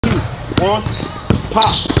One,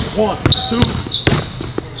 pop. 1, 2,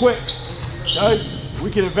 quick. Okay?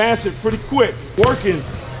 We can advance it pretty quick. Working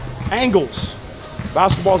angles.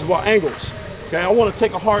 Basketball is about angles. Okay, I want to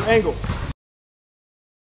take a hard angle.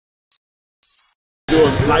 Do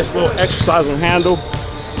a nice little exercise on handle,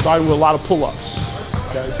 starting with a lot of pull-ups.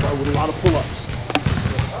 Okay, start with a lot of pull-ups.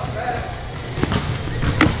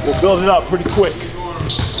 We'll build it up pretty quick.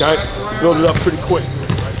 Okay, build it up pretty quick.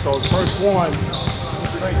 Right, so the first one,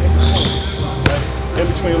 straight in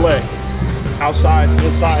between the leg, outside,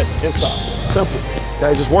 inside, inside. Simple.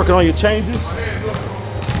 Okay, just working on your changes.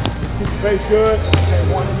 Keep your face good.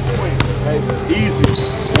 Okay, one in between. Okay, easy.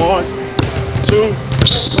 1, 2,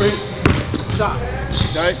 3, shot.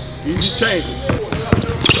 Okay, easy changes.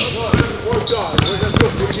 Work on. Where's that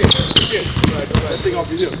good? Again. Right, that thing off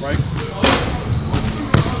your hip, right?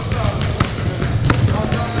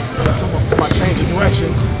 If I change the direction,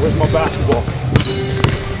 where's my basketball?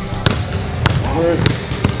 Where is it?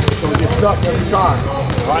 So we get stuck every time.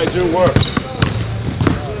 All right, do work.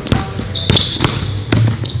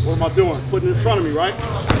 What am I doing? Putting it in front of me, right?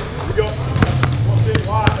 Here we go. Watch it,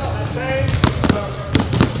 wide. Change.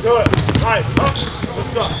 Good. Nice. Up.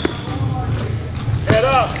 Lift up. Head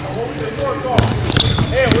up. What we just worked on.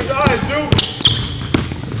 Hey, where's your eyes, dude?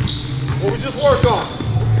 What we just worked on.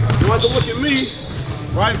 You don't have to look at me,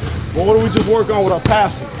 right? But what do we just work on with our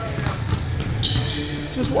passing?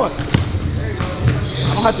 Just what?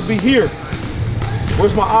 I don't have to be here.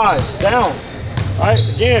 Where's my eyes? Down. Right?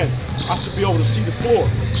 Again, I should be able to see the floor.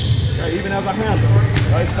 Okay? Even as I handle.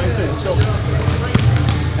 Right? Same thing. Let's go.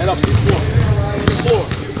 Head up, see the floor. See the floor.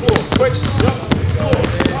 See the floor. Quick. Yep. Floor.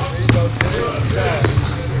 Yeah.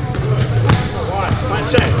 Alright. Fine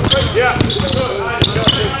change. Yeah.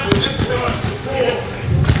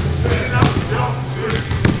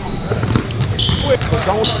 Quick. So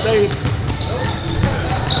don't stay in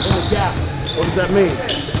the gap. What does that mean?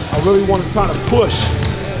 I really want to try to push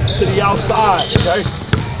to the outside, okay?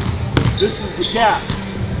 This is the gap.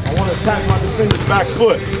 I want to attack my defender's back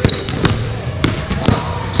foot.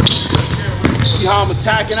 See how I'm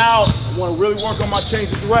attacking out? I want to really work on my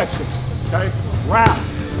change of direction, okay? Wrap,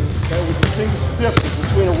 okay? We distinguish the difference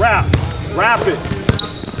between a wrap. Wrap it.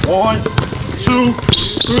 1, 2,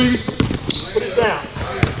 3, put it down.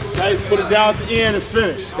 Okay, put it down at the end and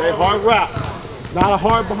finish, okay? Hard wrap. Not a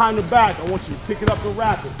hard behind the back. I want you to pick it up and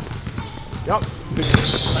wrap it. Yep.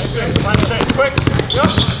 Right there. Trying to change quick.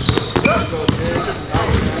 Yep. Yep.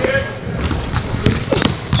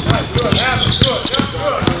 Nice. Good. Have it. Good. Yep.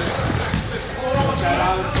 Good.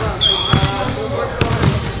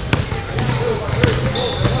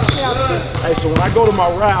 Hey, so when I go to my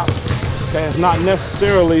wrap, okay, it's not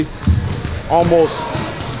necessarily almost,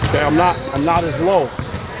 okay, I'm not as low.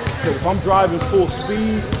 Because if I'm driving full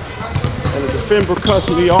speed, and the defender cuts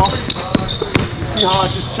me off. You see how I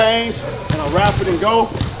just changed and I wrap it and go?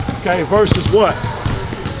 Okay, versus what?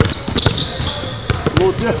 A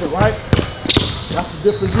little different, right? That's a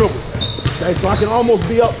different dribble. Okay, so I can almost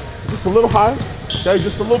be up just a little higher. Okay,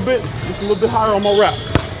 just a little bit higher on my wrap.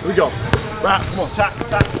 Here we go. Wrap, come on, tap,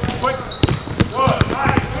 tap, quick. Good,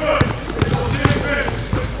 nice, good.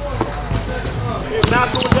 Get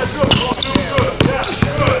natural with that dribble. Come on, do good. Yeah,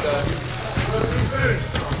 good.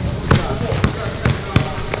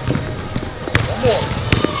 More.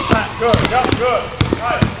 Good, yep, good.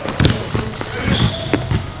 Right.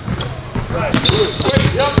 Right, good. Wait,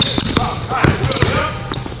 yep. Right, good, yep.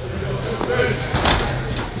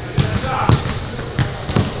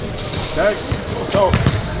 Okay, so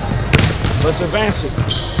let's advance it.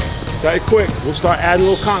 Okay, quick. We'll start adding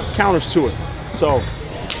little counters to it. So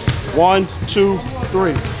 1, 2,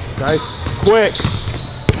 3. Okay, quick.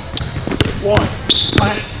 1,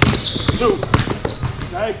 2.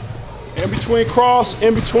 Okay. In between cross,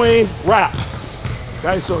 in between wrap.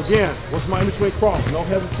 Okay, so again, what's my in between cross? No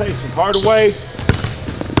hesitation. Hard away.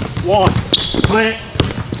 1, plant,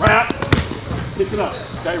 wrap, pick it up.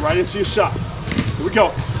 Okay, right into your shot. Here we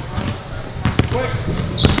go. Quick.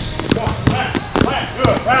 1, plant,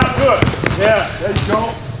 good, wrap, good. Yeah, there you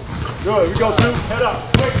go. Good, here we go, 2, head up.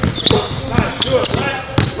 Quick. Nice, good,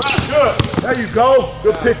 wrap, good. There you go.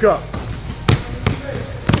 Good pickup.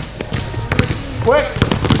 Quick.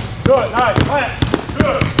 Good, nice, plant,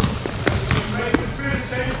 good. Make the finish,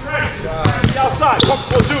 change direction. The outside, come on,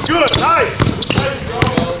 2, good, nice. There you go.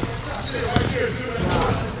 That's it right here, 2.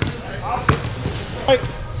 Right.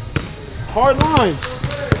 Hard lines.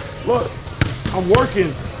 Look, I'm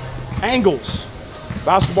working angles.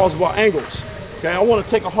 Basketball's about angles. Okay, I want to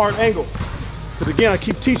take a hard angle. Because again, I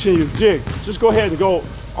keep teaching you, jig. Just go ahead and go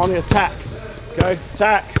on the attack. Okay,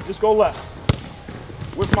 attack, just go left.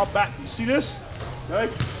 Where's my back? You see this? Okay.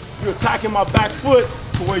 you're attacking my back foot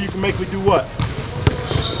to where you can make me do what?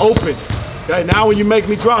 Open. Okay, now when you make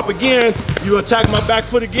me drop again, you attack my back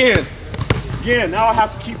foot again. Again, now I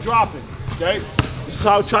have to keep dropping. Okay? This is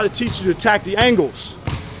how I try to teach you to attack the angles.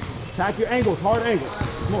 Attack your angles, hard angles.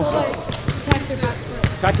 Come on, attack your back foot.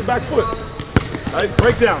 Attack your back foot. All right,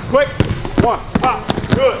 break down, quick. 1, pop,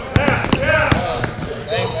 good. Yeah.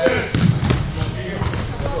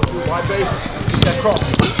 Wide base, that cross.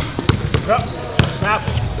 Yep. Snap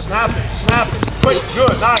it, snap it, snap it. Quick,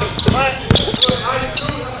 good, nice. Plant. Good, nice.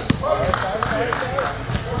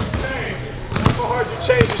 That's how hard your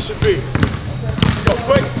changes should be. Go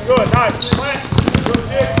quick, good, nice. Plant. Good,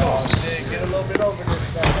 Jig. Get a little bit over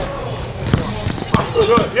this.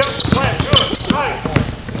 Good, yep, plant, good, nice.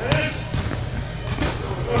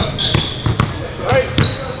 Right.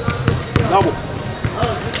 Double.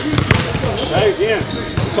 Okay, again,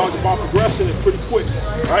 we talked about progressing it pretty quick,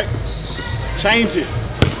 right? Change it. 1,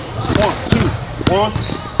 2, 1,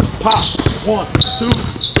 pop. 1, 2,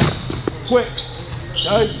 quick.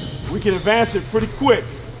 Okay, we can advance it pretty quick.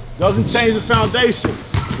 Doesn't change the foundation.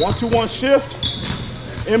 1, 2, 1 shift.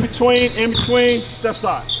 In between, step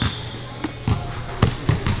side.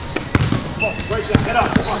 Break that, head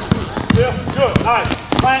up. 1, 2, shift, good, nice.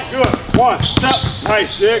 Plant, good. 1, step,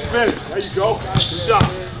 nice, Jig, finish. There you go. Good job.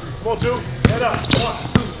 Come on, 2, head up. 1,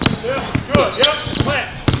 2, shift, good, yep, plant.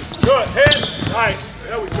 Good, head, nice.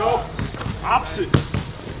 There we go. Opposite.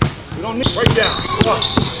 We don't need, break down. 1,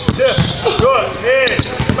 shift, good, head.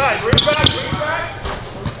 Bring it back, bring it back.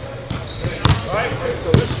 All right,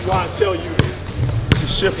 so this is why I tell you to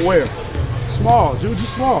shift where? Small, Juju,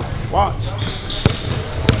 small. Watch.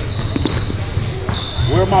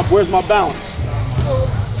 Where's my balance?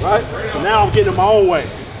 Right? So now I'm getting in my own way.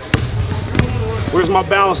 Where's my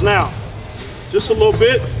balance now? Just a little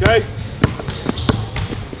bit, okay?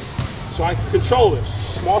 So I can control it.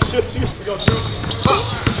 Small shift to you. We go, Juju.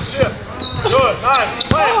 Shift. Good, nice.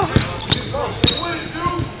 Play.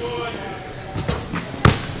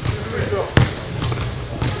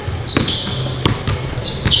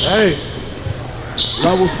 Hey,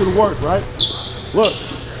 levels to the work, right? Look,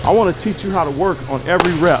 I want to teach you how to work on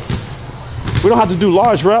every rep. We don't have to do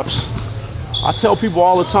large reps. I tell people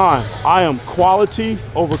all the time, I am quality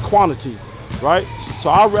over quantity, right? So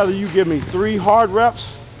I'd rather you give me 3 hard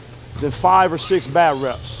reps than 5 or 6 bad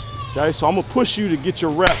reps, okay? So I'm gonna push you to get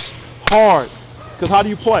your reps hard, because how do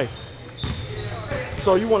you play?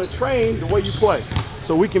 So you want to train the way you play,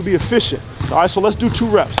 so we can be efficient. All right, so let's do 2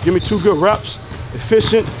 reps. Give me 2 good reps,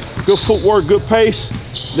 efficient, good footwork, good pace,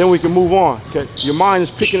 then we can move on, okay? Your mind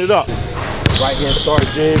is picking it up. Right hand start,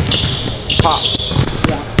 Jig, pop,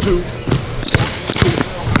 1, 2,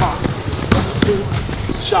 pop, 1,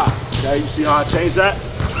 2, shot. Okay, you see how I changed that?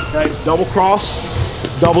 Okay, double cross,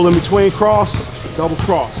 double in between cross, double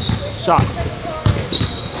cross, shot.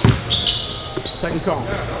 Second cone,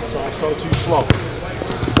 so I throw too slow.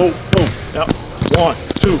 Boom, boom, yep, 1,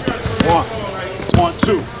 2, 1, 1,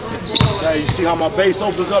 2. Okay, you see how my base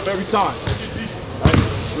opens up every time. Right,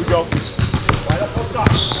 here we go. Right up on top.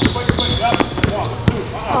 Quick, yep,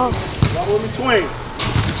 1, 2, double in between.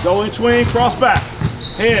 Double in between, cross back.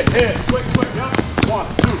 Head, quick, yep.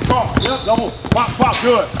 1, 2, cross, yep, double, pop,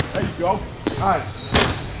 good. There you go. All right.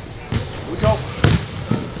 Here we go.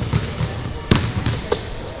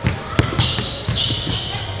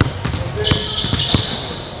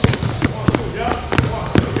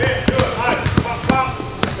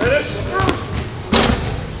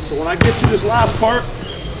 So when I get to this last part,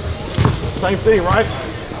 same thing, right?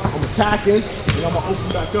 I'm attacking, and I'm gonna open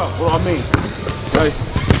back up. What do I mean? Okay.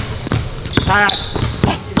 Attack.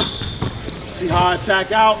 See how I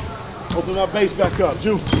attack out? Open my base back up.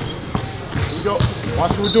 Ju. Here we go.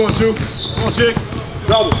 Watch what we're doing, Ju. Come on, Jig.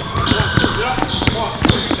 Double. 1,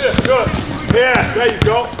 2, shift. Good. Yes, there you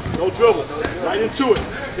go. No dribble. Right into it.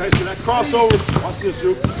 Okay, so that crossover. Watch this,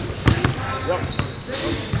 Ju. Yep.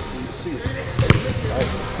 See it. Right.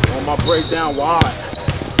 On my breakdown wide.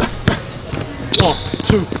 1,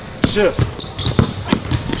 2, shift.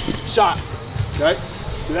 Shot. Okay.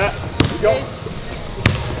 See that? Here we go.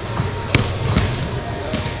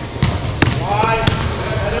 Wide.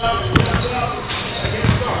 Head up. Again,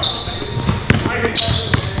 start. Right here.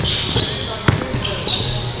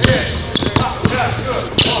 Here. Top. Yeah, good.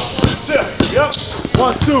 1, shift. Yep.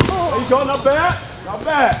 1, 2. There you go. Not bad. Not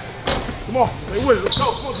bad. Come on. Stay with it. Let's go.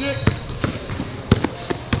 Come on, Jig.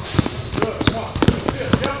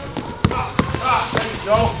 There you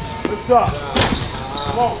go. Lift up.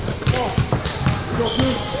 Come on. Go,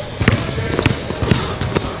 dude.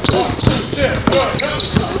 1, 2, shift. Good. There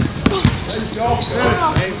you go. Finish.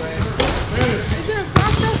 Hey, man. Finish. Is there a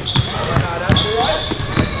practice? That's right.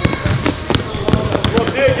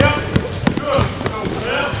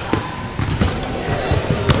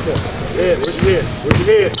 Where's your head? Where's your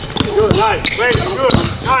head? Good, nice. Great, good.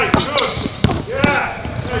 Nice, good. Yeah.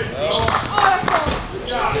 There you go. Good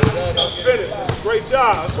job. That's finished. That's a great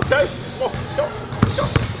job. That's okay. Come on, let's go. Let's go.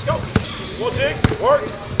 Let's go. Come on, Jig. Work.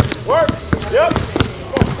 Work. Yep.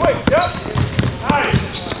 Come on, quick. Yep.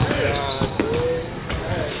 Nice. Yeah.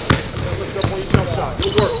 Lift up on your jump shot.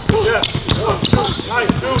 Good work. Yeah.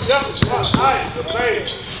 Nice, dude. Yep. Nice. Good fade.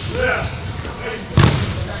 Yeah.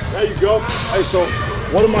 There you go. Hey, so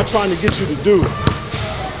what am I trying to get you to do?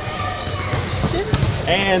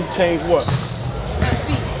 And change what?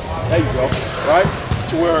 Speed. There you go. Right?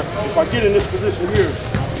 To where if I get in this position here,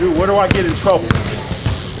 dude, where do I get in trouble?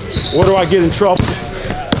 Where do I get in trouble?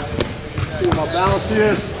 See what my balance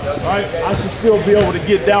is? Right? I should still be able to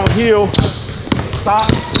get downhill.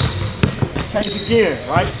 Stop. Change again.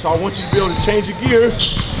 Right? So I want you to be able to change your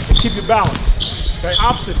gears and keep your balance. Okay?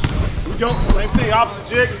 Opposite. Here we go. Same thing. Opposite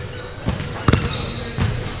jig.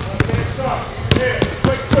 Yeah,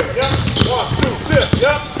 quick, yep. 1, 2, sit,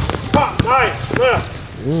 yep. Pop, nice, left.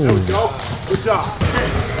 There we go. Good job.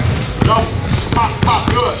 Go. Pop, pop,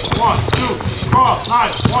 good. 1, 2, cross,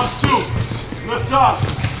 nice. 1, 2. Lift up.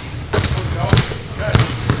 There we go. Okay.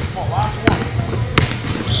 Come on, last one.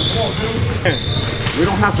 Come on, dude. We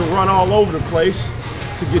don't have to run all over the place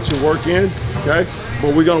to get your work in, okay?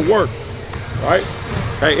 But we're gonna work, right?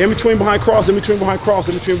 Okay, in between behind cross, in between behind cross,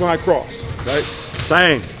 in between behind cross, okay?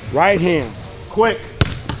 Same. Right hand, quick.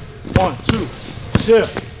 1, 2,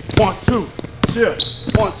 shift. 1, 2,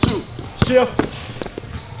 shift. 1, 2, shift.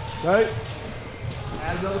 Okay.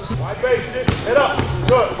 Add another right base, head up.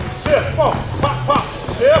 Good. Shift. Come on. Pop, pop.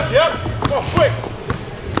 Shift. Yep. Come on, quick.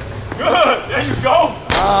 Good. There you go.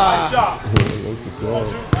 Nice job. Come on,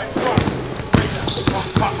 Juju. Right in front. Pop,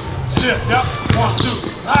 pop. Shift. Yep. 1,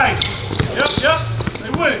 2. Nice. Yep. Stay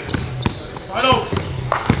with it. Right over.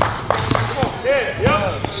 Yeah, yep.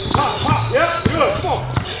 Pop, pop, yep, good, come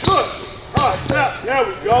on, good. All right, there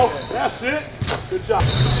we go. That's it. Good job.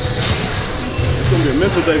 It's gonna be a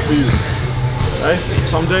mental day for you. Okay?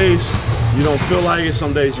 Some days you don't feel like it,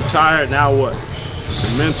 some days you're tired. Now what?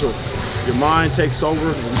 Your mental, your mind takes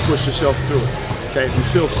over and you push yourself through it. Okay, if you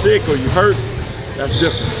feel sick or you hurt, that's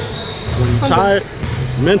different. When you're tired,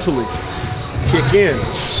 mentally, kick in.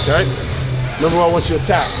 Okay? Remember, I want you to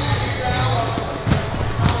attack.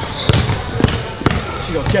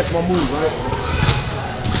 She's gonna catch my move, right?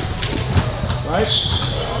 Right?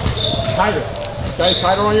 Tighter. Okay,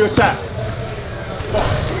 tighter on your attack. Come on,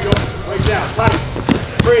 here we go. Break down, tight.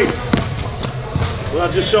 Freeze. What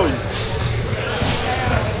I just showed you.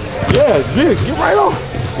 Yeah, it's big. Get right on.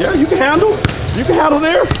 Yeah, you can handle. You can handle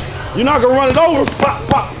there. You're not gonna run it over. Pop,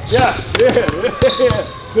 pop. Yeah.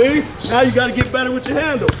 See? Now you gotta get better with your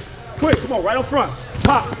handle. Quick, come on, right up front.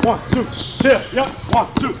 Pop, 1, 2, shift. Yep, 1,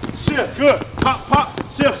 2, shift. Good. Pop, pop,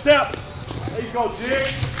 shift, step. There you go, jig.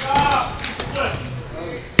 Stop.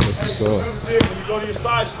 Split. When you go to your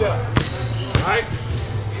side step. All right?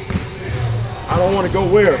 I don't want to go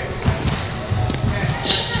where?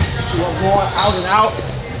 So I'm going out and out.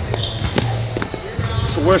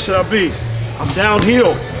 So where should I be? I'm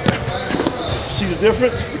downhill. See the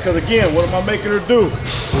difference? Because again, what am I making her do?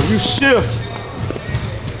 When you shift,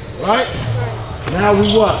 right? Now we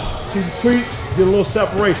what? See the treat, get a little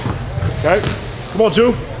separation. Okay? Come on,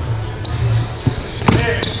 Ju.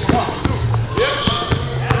 Yeah. 1, 2. Yep.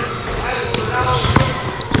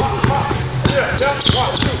 Yeah,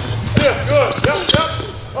 1, 2. Yeah, good. Yep.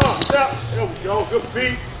 Step. There we go. Good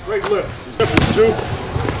feet. Great lift. Difference, Ju.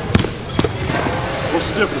 What's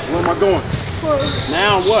the difference? Where am I going?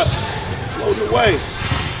 Now what? Floating away.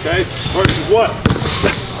 Okay? Versus what?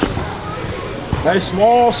 Okay,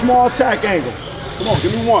 small attack angle. Come on,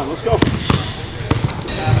 give me one. Let's go.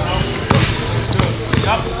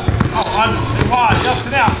 Yep. Oh, under. Stay wide. Yep,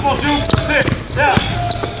 sit down. Come on, Ju. Sit. Step.